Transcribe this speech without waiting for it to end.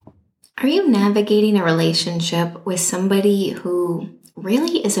Are you navigating a relationship with somebody who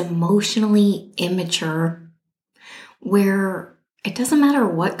really is emotionally immature, where it doesn't matter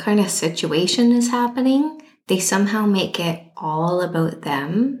what kind of situation is happening, they somehow make it all about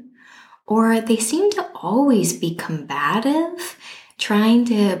them? Or they seem to always be combative, trying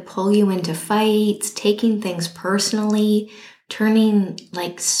to pull you into fights, taking things personally, turning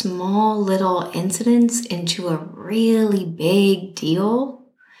like small little incidents into a really big deal?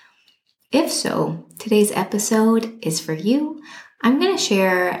 If so, today's episode is for you. I'm going to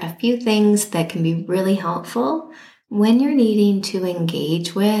share a few things that can be really helpful when you're needing to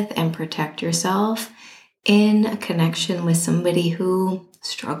engage with and protect yourself in a connection with somebody who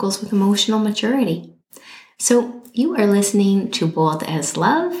struggles with emotional maturity. So you are listening to Bold as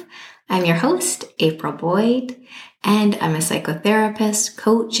Love. I'm your host, April Boyd, and I'm a psychotherapist,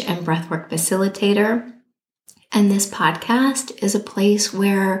 coach, and breathwork facilitator. And this podcast is a place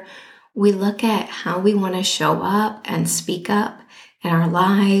where we look at how we want to show up and speak up in our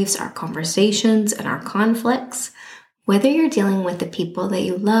lives, our conversations, and our conflicts, whether you're dealing with the people that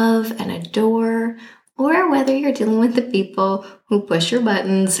you love and adore, or whether you're dealing with the people who push your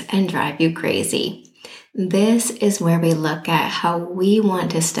buttons and drive you crazy. This is where we look at how we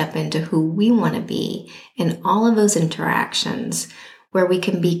want to step into who we want to be in all of those interactions, where we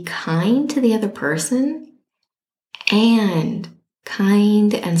can be kind to the other person and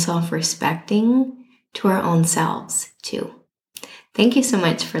kind and self-respecting to our own selves too. Thank you so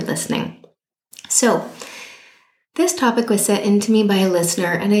much for listening. So this topic was sent in to me by a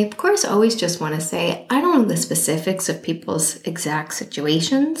listener, and I of course always just want to say I don't know the specifics of people's exact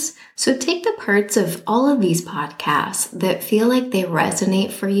situations, so take the parts of all of these podcasts that feel like they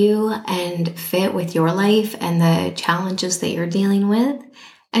resonate for you and fit with your life and the challenges that you're dealing with,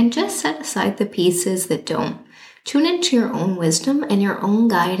 and just set aside the pieces that don't. Tune into your own wisdom and your own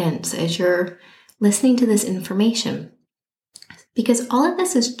guidance as you're listening to this information. Because all of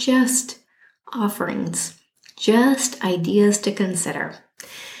this is just offerings, just ideas to consider.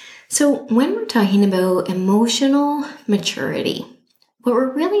 So when we're talking about emotional maturity, what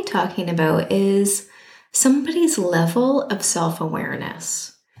we're really talking about is somebody's level of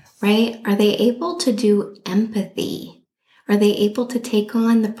self-awareness, right? Are they able to do empathy? Are they able to take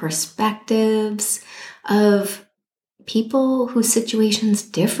on the perspectives of people whose situations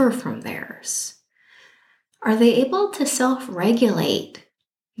differ from theirs? Are they able to self-regulate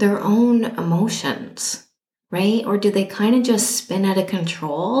their own emotions, right? Or do they kind of just spin out of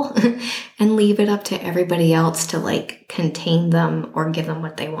control and leave it up to everybody else to contain them or give them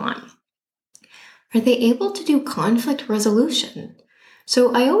what they want? Are they able to do conflict resolution?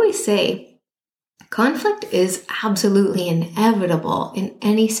 So I always say conflict is absolutely inevitable in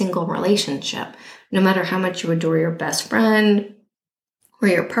any single relationship. No matter how much you adore your best friend or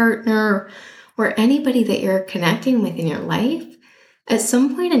your partner or anybody that you're connecting with in your life, at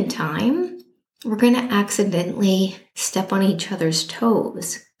some point in time, we're going to accidentally step on each other's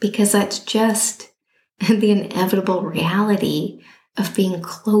toes because that's just the inevitable reality of being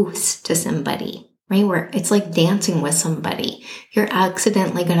close to somebody, right? Where it's like dancing with somebody. You're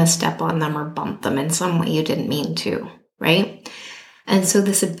accidentally going to step on them or bump them in some way you didn't mean to, right? And so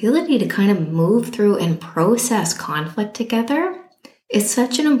this ability to kind of move through and process conflict together is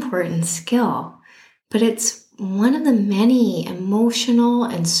such an important skill, but it's one of the many emotional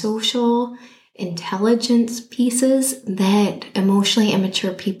and social intelligence pieces that emotionally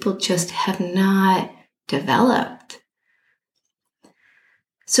immature people just have not developed.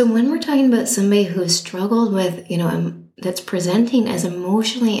 So when we're talking about somebody who's struggled with, that's presenting as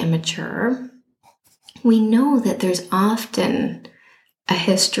emotionally immature, we know that there's often a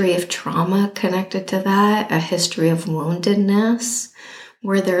history of trauma connected to that, a history of woundedness,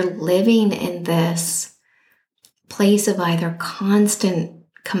 where they're living in this place of either constant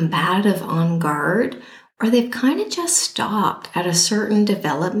combative on guard, or they've kind of just stopped at a certain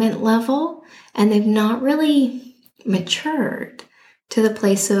development level and they've not really matured to the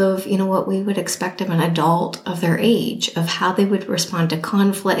place of, what we would expect of an adult of their age, of how they would respond to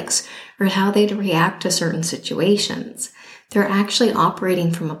conflicts or how they'd react to certain situations. They're actually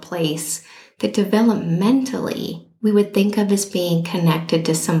operating from a place that developmentally we would think of as being connected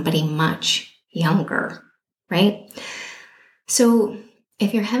to somebody much younger, right? So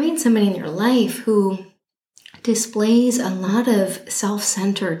if you're having somebody in your life who displays a lot of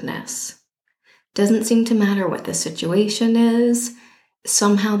self-centeredness, doesn't seem to matter what the situation is,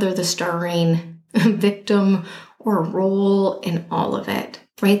 somehow they're the starring victim or role in all of it,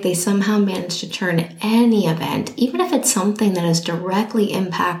 right? They somehow manage to turn any event, even if it's something that has directly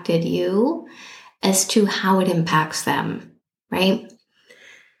impacted you, as to how it impacts them, right?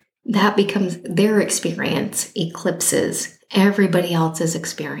 that becomes their experience eclipses everybody else's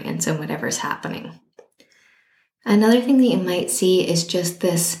experience and whatever's happening. Another thing that you might see is just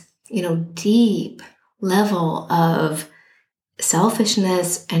this, deep level of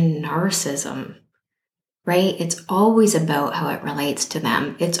selfishness and narcissism, right? It's always about how it relates to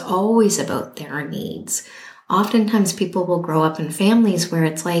them. It's always about their needs. Oftentimes people will grow up in families where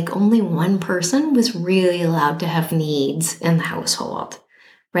it's like only one person was really allowed to have needs in the household,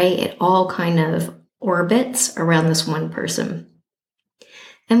 right? It all kind of orbits around this one person.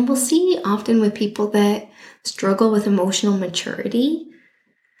 And we'll see often with people that struggle with emotional maturity,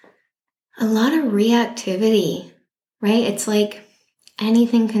 a lot of reactivity, right? It's like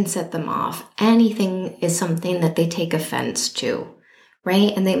anything can set them off. Anything is something that they take offense to,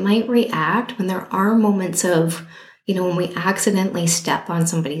 right? And they might react when there are moments of, when we accidentally step on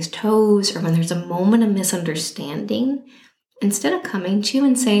somebody's toes or when there's a moment of misunderstanding. Instead of coming to you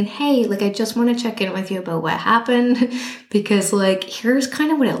and saying, hey, I just want to check in with you about what happened because here's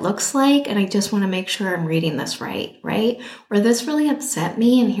kind of what it looks like. And I just want to make sure I'm reading this right? Or this really upset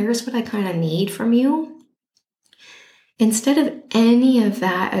me and here's what I kind of need from you. Instead of any of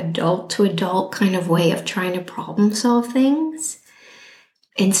that adult to adult kind of way of trying to problem solve things,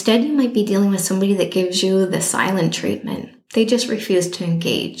 instead you might be dealing with somebody that gives you the silent treatment. They just refuse to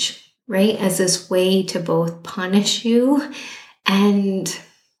engage. Right? As this way to both punish you and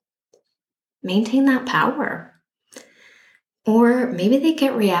maintain that power. Or maybe they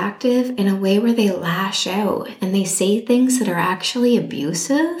get reactive in a way where they lash out and they say things that are actually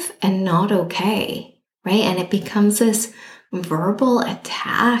abusive and not okay, right? And it becomes this verbal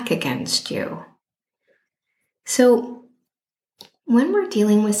attack against you. So when we're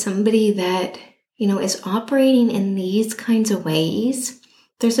dealing with somebody that, is operating in these kinds of ways,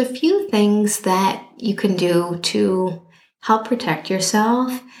 there's a few things that you can do to help protect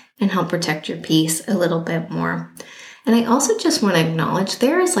yourself and help protect your peace a little bit more. And I also just want to acknowledge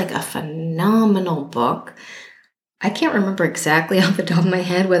there is a phenomenal book. I can't remember exactly off the top of my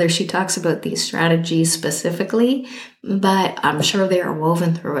head whether she talks about these strategies specifically, but I'm sure they are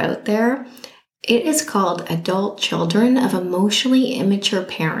woven throughout there. It is called Adult Children of Emotionally Immature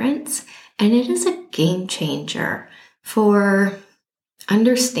Parents, and it is a game changer for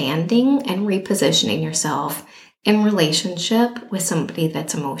understanding and repositioning yourself in relationship with somebody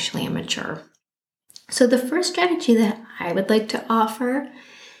that's emotionally immature. So the first strategy that I would like to offer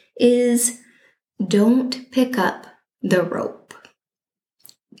is don't pick up the rope.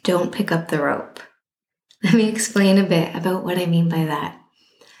 Don't pick up the rope. Let me explain a bit about what I mean by that.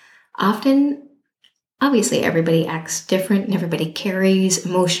 Obviously, everybody acts different and everybody carries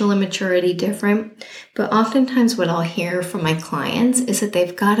emotional immaturity different. But oftentimes what I'll hear from my clients is that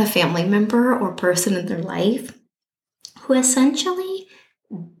they've got a family member or person in their life who essentially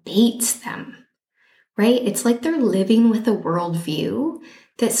baits them, right? It's like they're living with a worldview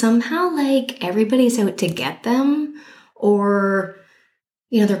that somehow everybody's out to get them or,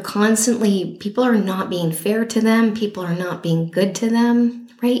 they're constantly, people are not being fair to them. People are not being good to them,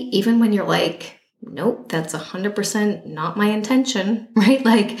 right? Even when you're nope, that's 100% not my intention,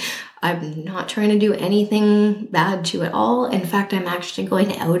 right? I'm not trying to do anything bad to you at all. In fact, I'm actually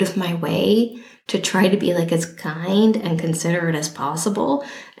going out of my way to try to be as kind and considerate as possible.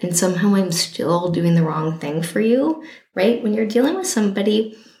 And somehow I'm still doing the wrong thing for you, right? When you're dealing with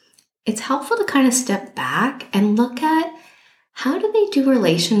somebody, it's helpful to kind of step back and look at how do they do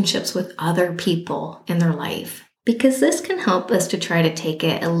relationships with other people in their life? Because this can help us to try to take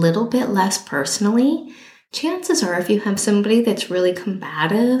it a little bit less personally. Chances are if you have somebody that's really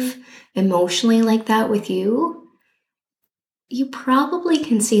combative emotionally like that with you, you probably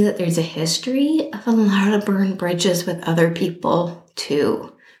can see that there's a history of a lot of burned bridges with other people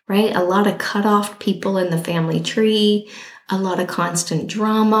too, right? A lot of cut off people in the family tree, a lot of constant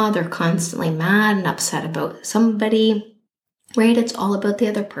drama. They're constantly mad and upset about somebody, right? It's all about the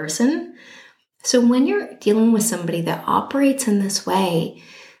other person. So when you're dealing with somebody that operates in this way,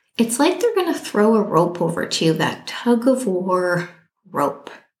 it's like they're going to throw a rope over to you, that tug of war rope,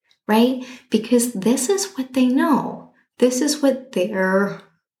 right? Because this is what they know. This is what their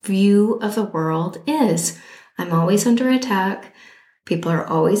view of the world is. I'm always under attack. People are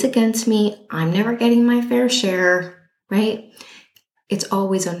always against me. I'm never getting my fair share, right? It's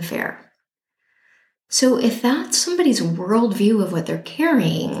always unfair. So if that's somebody's worldview of what they're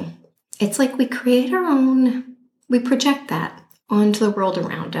carrying, it's like we create our own, we project that onto the world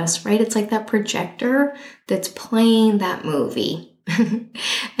around us, right? It's like that projector that's playing that movie.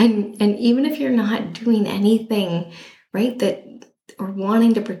 and even if you're not doing anything, right, that or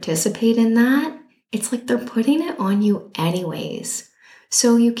wanting to participate in that, it's like they're putting it on you anyways.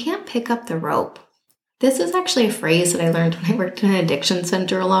 So you can't pick up the rope. This is actually a phrase that I learned when I worked in an addiction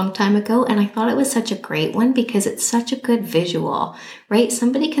center a long time ago, and I thought it was such a great one because it's such a good visual, right?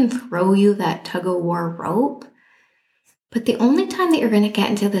 Somebody can throw you that tug-of-war rope, but the only time that you're going to get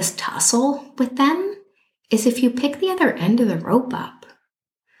into this tussle with them is if you pick the other end of the rope up.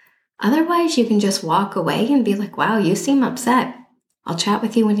 Otherwise, you can just walk away and be like, wow, you seem upset. I'll chat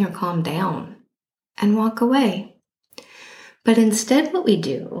with you when you're calmed down, and walk away. But instead, what we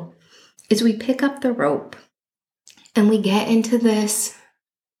do is we pick up the rope and we get into this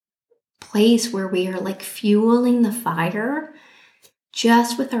place where we are like fueling the fire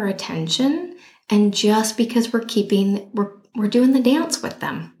just with our attention, and just because we're doing the dance with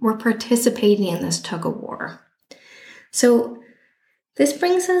them. We're participating in this tug of war. So this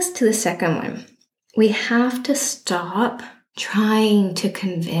brings us to the second one. We have to stop trying to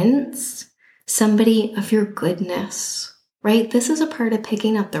convince somebody of your goodness, right? This is a part of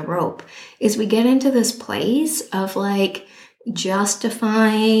picking up the rope, is we get into this place of like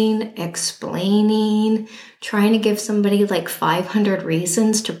justifying, explaining, trying to give somebody like 500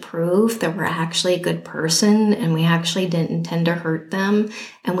 reasons to prove that we're actually a good person and we actually didn't intend to hurt them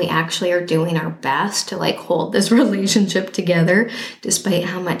and we actually are doing our best to like hold this relationship together despite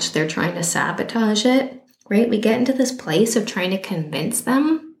how much they're trying to sabotage it, right? We get into this place of trying to convince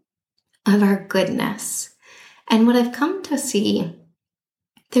them of our goodness. And what I've come to see,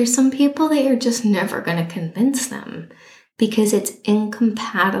 there's some people that you're just never going to convince them because it's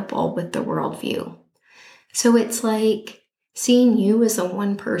incompatible with the worldview. So it's like seeing you as the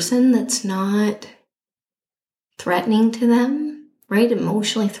one person that's not threatening to them, right?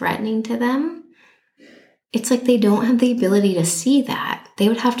 Emotionally threatening to them. It's like they don't have the ability to see that. They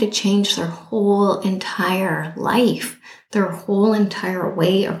would have to change their whole entire life, their whole entire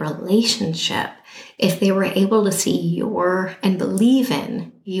way of relationship, if they were able to see your and believe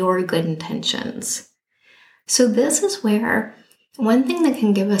in your good intentions. So this is where one thing that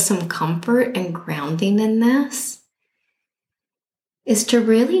can give us some comfort and grounding in this is to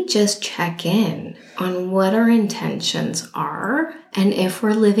really just check in on what our intentions are and if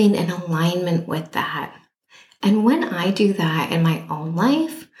we're living in alignment with that. And when I do that in my own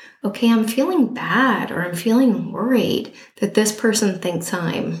life, okay, I'm feeling bad or I'm feeling worried that this person thinks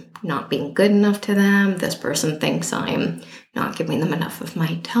I'm not being good enough to them. This person thinks I'm not giving them enough of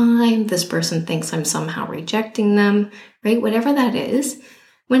my time. This person thinks I'm somehow rejecting them, right? Whatever that is,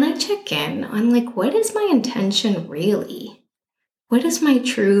 when I check in on like, what is my intention really? What is my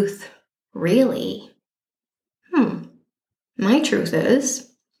truth really? My truth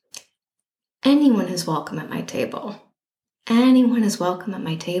is, anyone is welcome at my table. Anyone is welcome at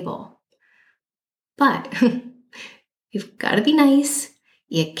my table. But you've got to be nice.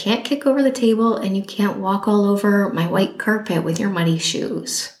 You can't kick over the table and you can't walk all over my white carpet with your muddy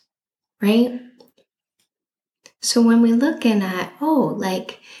shoes, right? So when we look in at,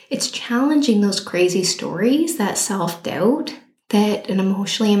 it's challenging those crazy stories, that self-doubt that an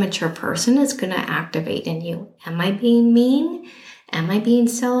emotionally immature person is going to activate in you. Am I being mean? Am I being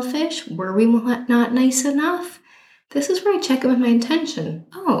selfish? Were we not nice enough? This is where I check in with my intention.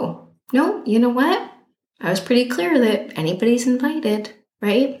 Oh, no, you know what? I was pretty clear that anybody's invited,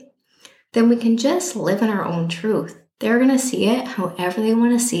 right? Then we can just live in our own truth. They're going to see it however they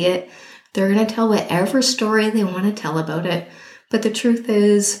want to see it. They're going to tell whatever story they want to tell about it. But the truth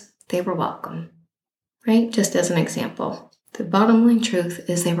is, they were welcome, right? Just as an example. The bottom line truth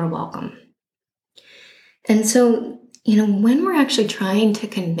is they were welcome. And so, when we're actually trying to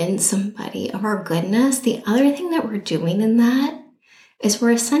convince somebody of our goodness, the other thing that we're doing in that is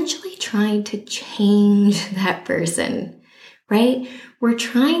we're essentially trying to change that person, right? We're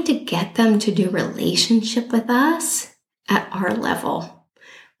trying to get them to do relationship with us at our level.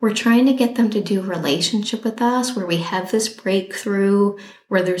 We're trying to get them to do relationship with us where we have this breakthrough,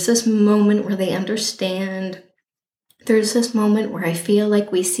 where there's this moment where they understand. There's this moment where I feel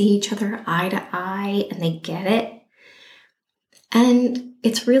like we see each other eye to eye and they get it. And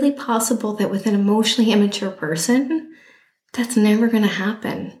it's really possible that with an emotionally immature person, that's never going to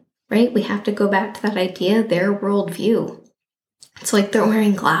happen, right? We have to go back to that idea, their worldview. It's like they're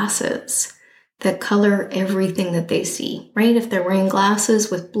wearing glasses that color everything that they see, right? If they're wearing glasses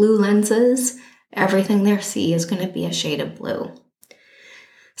with blue lenses, everything they see is going to be a shade of blue.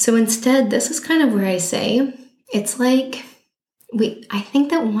 So instead, this is kind of where I say, it's like I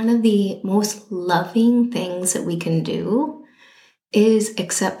think that one of the most loving things that we can do is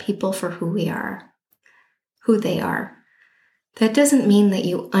accept people for who we are, who they are. That doesn't mean that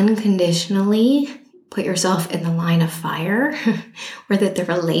you unconditionally put yourself in the line of fire or that the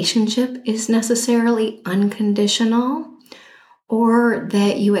relationship is necessarily unconditional or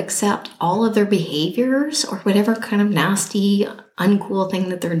that you accept all of their behaviors or whatever kind of nasty, uncool thing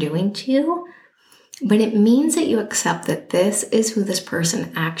that they're doing to you. But it means that you accept that this is who this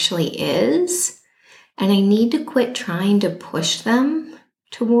person actually is. And I need to quit trying to push them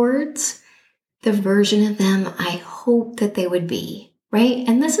towards the version of them I hope that they would be, right?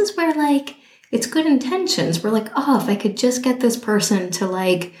 And this is where it's good intentions. We're like, oh, if I could just get this person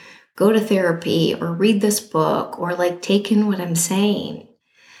to go to therapy or read this book or take in what I'm saying,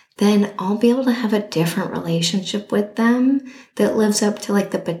 then I'll be able to have a different relationship with them that lives up to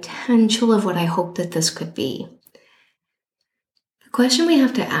the potential of what I hope that this could be. The question we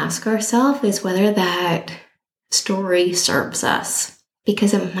have to ask ourselves is whether that story serves us,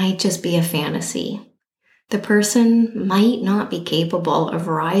 because it might just be a fantasy. The person might not be capable of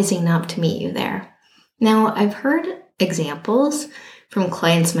rising up to meet you there. Now, I've heard examples from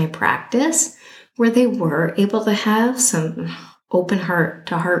clients in my practice where they were able to have some open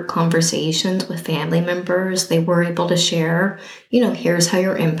heart-to-heart conversations with family members. They were able to share, here's how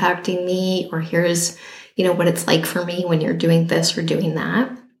you're impacting me, or here's, what it's like for me when you're doing this or doing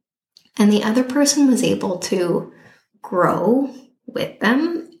that. And the other person was able to grow with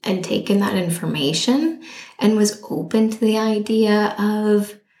them and take in that information and was open to the idea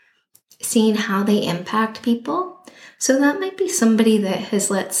of seeing how they impact people. So that might be somebody that has,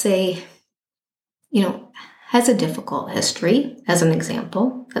 let's say, has a difficult history, as an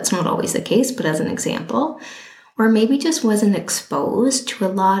example. That's not always the case, but as an example. Or maybe just wasn't exposed to a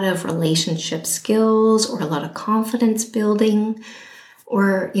lot of relationship skills or a lot of confidence building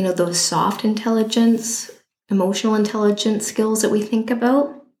or, those soft intelligence, emotional intelligence skills that we think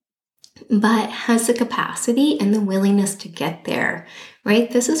about, but has the capacity and the willingness to get there,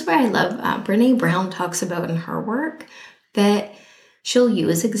 right? This is where I love, Brené Brown talks about in her work that she'll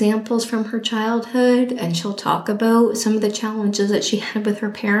use examples from her childhood and she'll talk about some of the challenges that she had with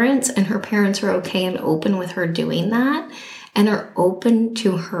her parents, and her parents are okay and open with her doing that and are open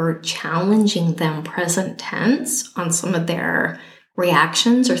to her challenging them present tense on some of their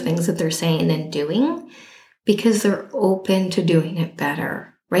reactions or things that they're saying and doing, because they're open to doing it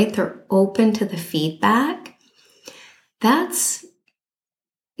better, right? They're open to the feedback. That's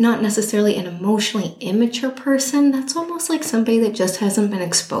not necessarily an emotionally immature person. That's almost like somebody that just hasn't been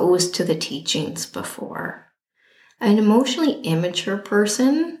exposed to the teachings before. An emotionally immature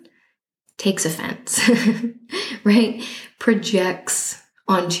person takes offense, right? Projects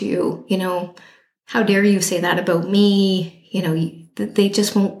onto, how dare you say that about me? They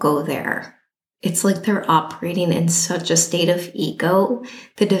just won't go there. It's like they're operating in such a state of ego.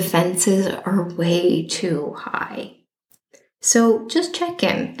 The defenses are way too high. So just check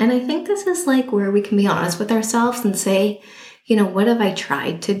in. And I think this is where we can be honest with ourselves and say, what have I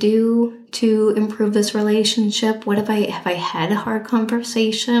tried to do to improve this relationship? Have I had a hard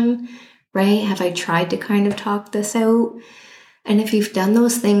conversation, right? Have I tried to kind of talk this out? And if you've done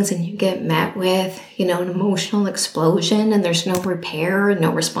those things and you get met with, an emotional explosion and there's no repair and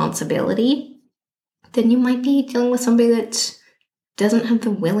no responsibility, then you might be dealing with somebody that doesn't have the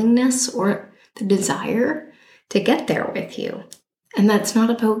willingness or the desire to get there with you. And that's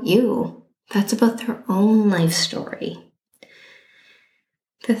not about you. That's about their own life story.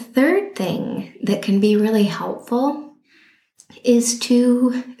 The third thing that can be really helpful is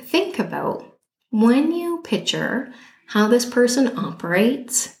to think about when you picture how this person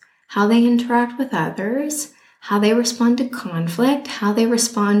operates, how they interact with others, how they respond to conflict, how they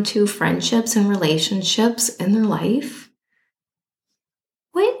respond to friendships and relationships in their life.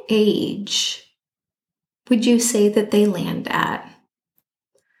 What age would you say that they land at?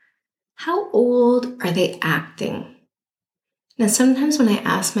 How old are they acting? Now, sometimes when I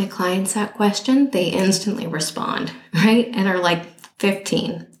ask my clients that question, they instantly respond, right? And are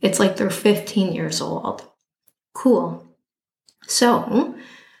 15. It's like they're 15 years old. Cool. So,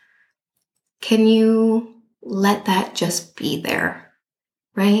 can you let that just be there,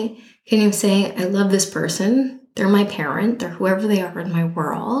 right? Can you say, I love this person. They're my parent. They're whoever they are in my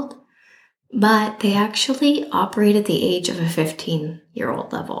world. But they actually operate at the age of a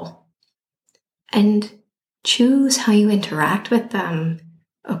 15-year-old level. And choose how you interact with them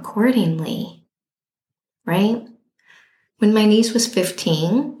accordingly, right? When my niece was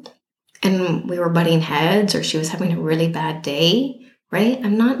 15 and we were butting heads or she was having a really bad day, right?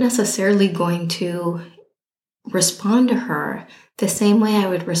 I'm not necessarily going to respond to her the same way I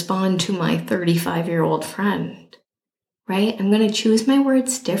would respond to my 35-year-old friend, right? I'm going to choose my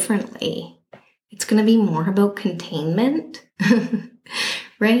words differently. It's going to be more about containment,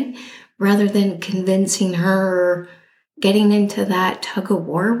 right? Rather than convincing her, getting into that tug of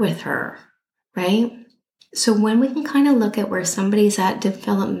war with her, right? So when we can kind of look at where somebody's at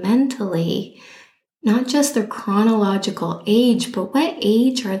developmentally, not just their chronological age, but what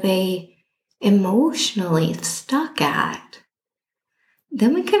age are they emotionally stuck at,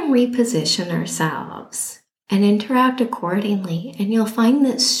 then we can reposition ourselves and interact accordingly. And you'll find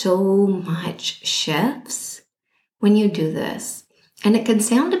that so much shifts when you do this. And it can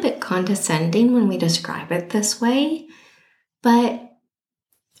sound a bit condescending when we describe it this way, but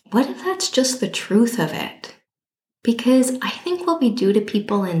what if that's just the truth of it? Because I think what we do to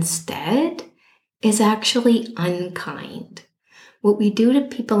people instead is actually unkind. What we do to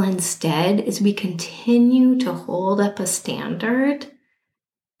people instead is we continue to hold up a standard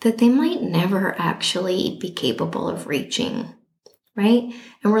that they might never actually be capable of reaching, right?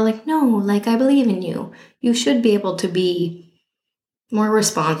 And we're like, no, like, I believe in you. You should be able to be more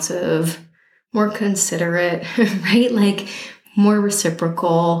responsive, more considerate, right? Like, more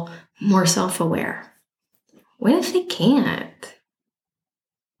reciprocal, more self-aware. What if they can't?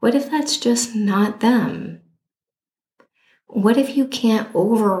 What if that's just not them? What if you can't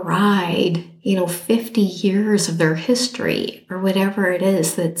override, 50 years of their history or whatever it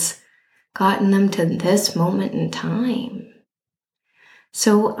is that's gotten them to this moment in time?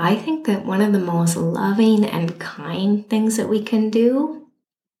 So I think that one of the most loving and kind things that we can do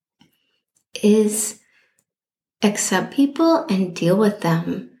is accept people and deal with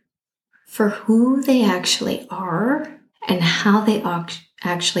them for who they actually are and how they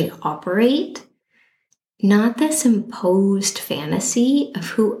actually operate, not this imposed fantasy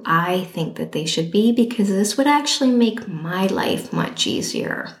of who I think that they should be, because this would actually make my life much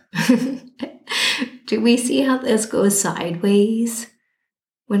easier. Do we see how this goes sideways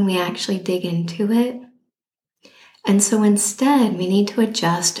when we actually dig into it? And so instead, we need to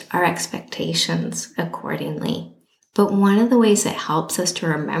adjust our expectations accordingly. But one of the ways that helps us to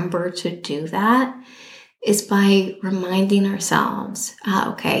remember to do that is by reminding ourselves,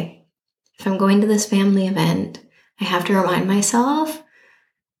 okay, if I'm going to this family event, I have to remind myself,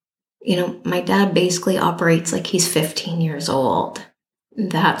 my dad basically operates like he's 15 years old.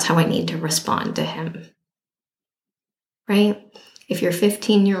 That's how I need to respond to him, right? If your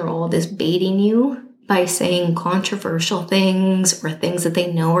 15-year-old is baiting you by saying controversial things or things that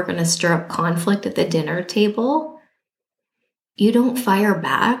they know are going to stir up conflict at the dinner table, you don't fire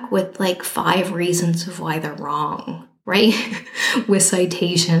back with like 5 reasons of why they're wrong, right? With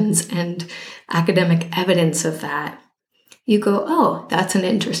citations and academic evidence of that. You go, oh, that's an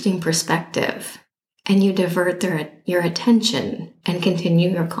interesting perspective. And you divert your attention and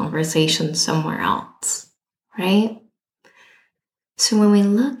continue your conversation somewhere else, right? So when we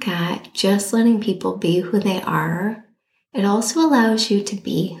look at just letting people be who they are, it also allows you to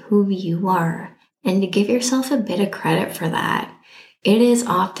be who you are and to give yourself a bit of credit for that. It is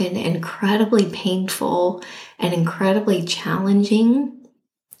often incredibly painful and incredibly challenging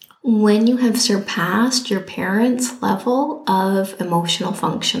when you have surpassed your parents' level of emotional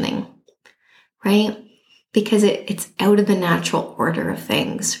functioning, right? Because it's out of the natural order of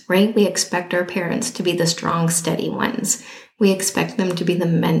things, right? We expect our parents to be the strong, steady ones. We expect them to be the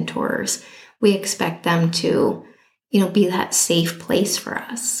mentors. We expect them to, be that safe place for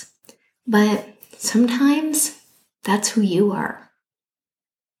us. But sometimes that's who you are.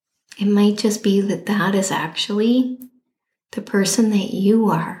 It might just be that is actually the person that you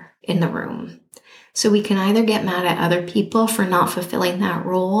are in the room. So we can either get mad at other people for not fulfilling that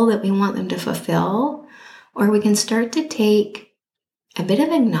role that we want them to fulfill, or we can start to take a bit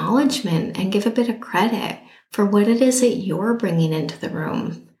of acknowledgement and give a bit of credit for what it is that you're bringing into the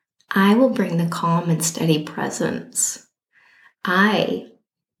room. I will bring the calm and steady presence. I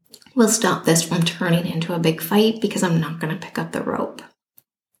will stop this from turning into a big fight because I'm not going to pick up the rope.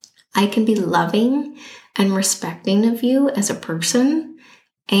 I can be loving and respecting of you as a person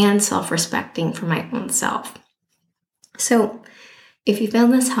and self-respecting for my own self. So if you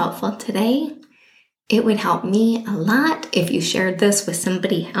found this helpful today, it would help me a lot if you shared this with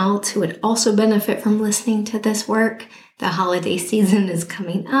somebody else who would also benefit from listening to this work. The holiday season is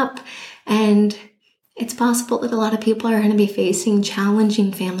coming up, and it's possible that a lot of people are going to be facing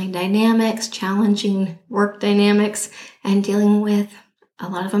challenging family dynamics, challenging work dynamics, and dealing with a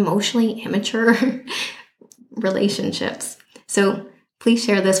lot of emotionally immature relationships. So please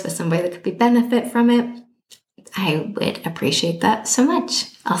share this with somebody that could be benefit from it. I would appreciate that so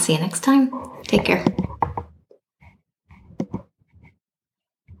much. I'll see you next time. Take care.